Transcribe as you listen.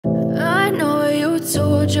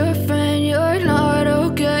told your friend you're not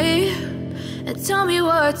okay, and tell me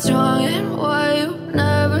what's wrong and why you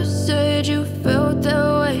never said you felt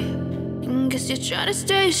that way. And guess you're trying to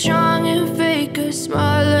stay strong and fake a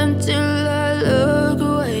smile until I look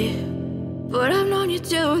away. But I've known you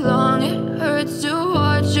too long, it hurts to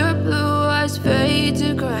watch your blue eyes fade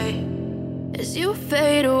to gray as you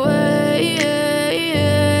fade away,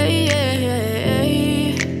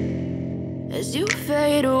 as you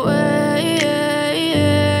fade away.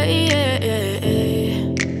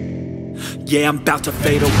 Yeah, I'm about to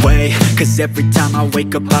fade away, cause every time I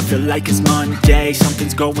wake up I feel like it's Monday.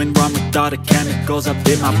 Something's going wrong with all the chemicals up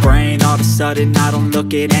in my brain. All of a sudden I don't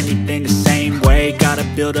look at anything the same way. Got a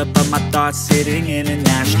buildup of my thoughts sitting in an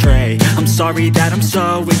ashtray. I'm sorry that I'm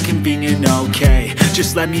so inconvenient, okay.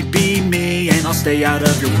 Just let me be me and I'll stay out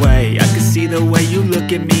of your way. I can see the way you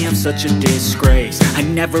look at me, I'm such a disgrace. I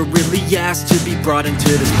never really asked to be brought into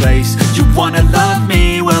this place. You wanna love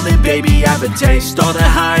me? Well then baby, have a taste. All the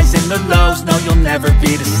highs and the lows, no, you'll never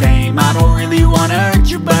be the same. I don't really wanna hurt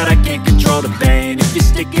you, but I can't control the pain. If you're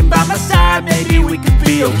sticking by my side, maybe we could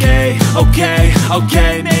be okay.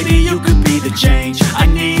 Okay, maybe you could be the change I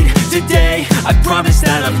need today. I promise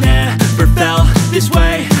that I've never felt this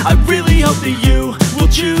way. I really hope that you will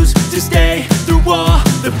choose to stay through all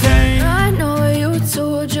the pain. I know you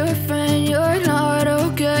told your friend you're not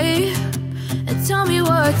okay, and tell me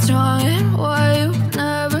what's wrong and why you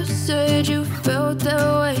never said you felt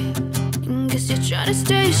that way. Guess you're trying to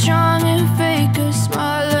stay strong and fake a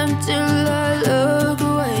smile until I look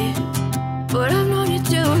away. But I've known you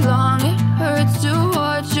too long, it hurts to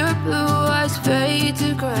watch your blue eyes fade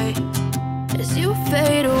to gray as you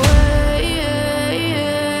fade away,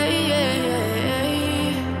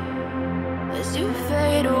 as you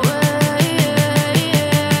fade away,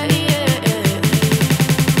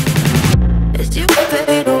 as you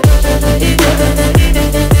fade away.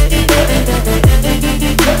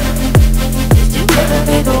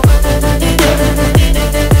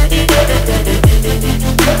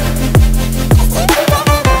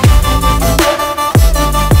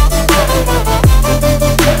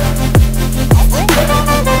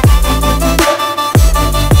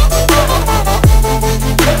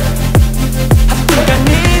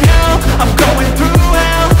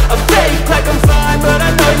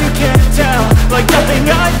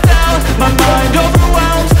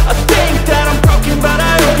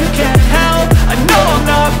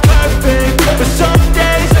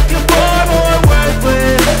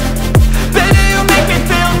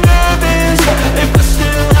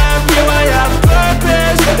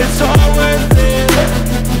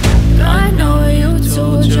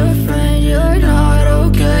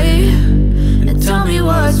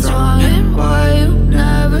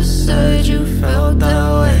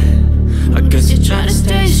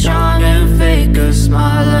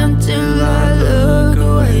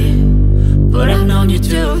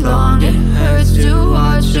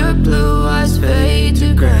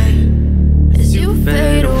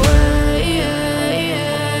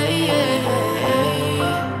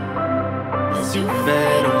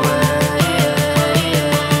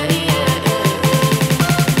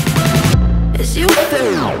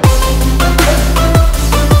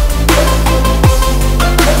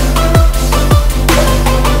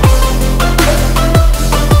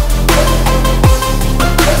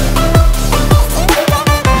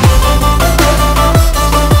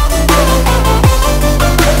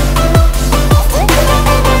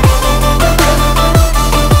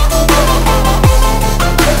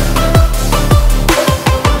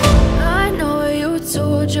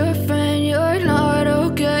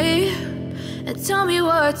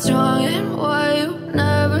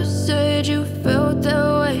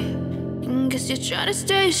 Try to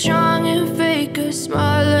stay strong and fake a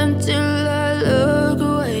smile until I look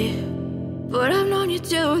away. But I've known you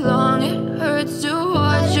too long, it hurts to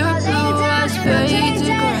watch your blue eyes fade to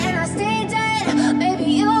gray. And I stay dead, maybe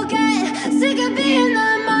you'll get sick of being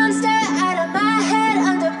the monster out of my head,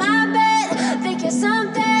 under my bed. Think you're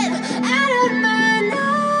something out of my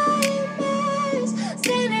nightmares,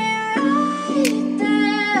 standing right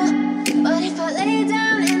there. But if I lay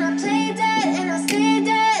down and I play dead and I stay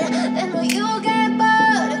dead, then will you get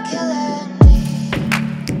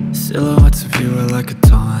silhouettes of you are like a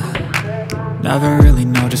taunt. Never really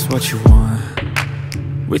know just what you want.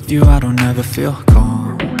 With you I don't ever feel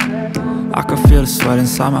calm. I can feel the sweat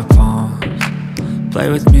inside my palms. Play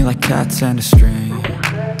with me like cats and a string.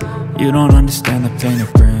 You don't understand the pain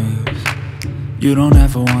it brings. You don't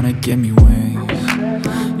ever wanna give me wings.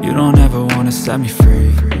 You don't ever wanna set me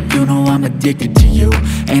free. you know I'm addicted to you.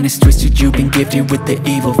 And it's twisted, you've been gifted with the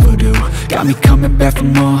evil voodoo. Got me coming back for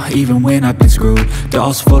more, even when I've been screwed.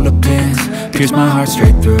 Dolls full of pins, pierce my heart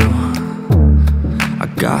straight through. I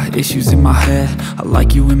got issues in my head, I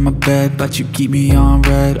like you in my bed, but you keep me on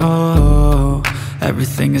red. Oh,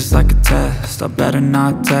 everything is like a test, I better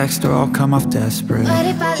not text or I'll come off desperate. But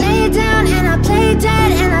if I lay down and I play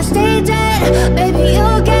dead and I stay dead, baby,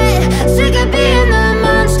 you'll get sick of being the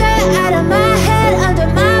monster out of my head, under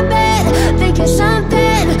my bed. Think you're something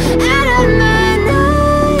out of my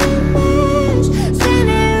nightmares,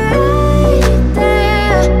 standing right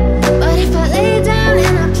there. But if I lay down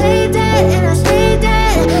and I play dead and I stay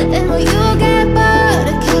dead, then will you get bored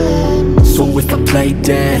of killing me? So if I play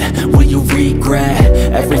dead, will you regret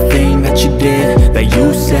everything that you did, that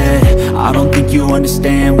you said? I don't think you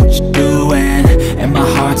understand what you're doing, and my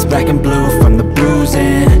heart's black and blue from the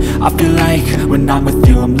bruising. I feel like when I'm with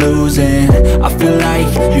you I'm losing. I feel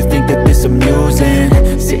like you think that this amusing,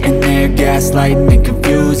 sitting there gaslighting and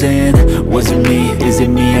confusing. Was it me? Is it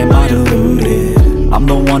me? Am I deluded? I'm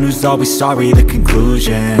the one who's always sorry, the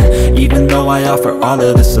conclusion, even though I offer all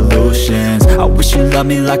of the solutions. I wish you loved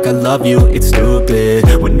me like I love you, it's stupid.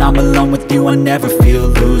 When I'm alone with you I never feel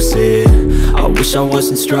lucid. I wish I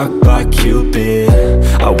wasn't struck by Cupid.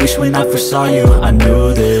 I wish when I first saw you I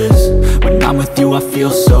knew this. When I'm with you I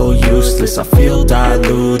feel so useless, I feel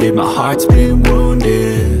diluted, my heart's been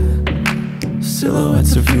wounded.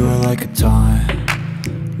 Silhouettes of you are like a taunt,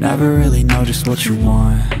 never really know just what you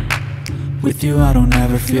want. With you I don't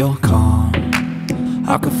ever feel calm,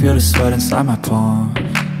 I can feel the sweat inside my palms.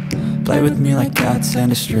 Play with me like cats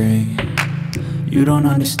and a string, you don't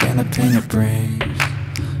understand the pain it brings.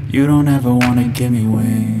 You don't ever wanna give me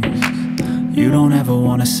wings, you don't ever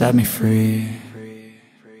wanna set me free.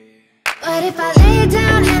 But if I lay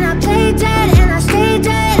down and I play dead and I stay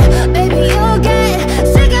dead, baby, you'll get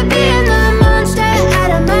sick of being the monster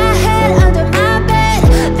out of my head, under my bed.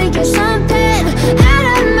 Think you're something out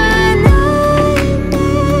of my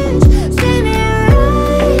nightmares, standing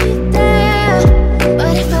right there.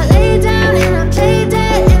 But if I lay down and I play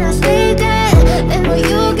dead and I stay dead, then will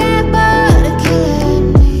you get bored of killing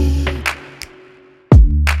me?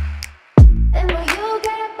 Then will you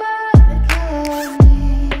get bored of killing me?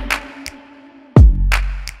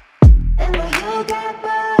 And will you get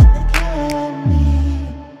bored of killing me?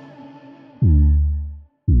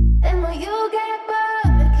 And will you get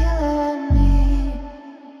bored of killing me?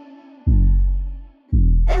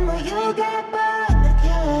 And will you get bored?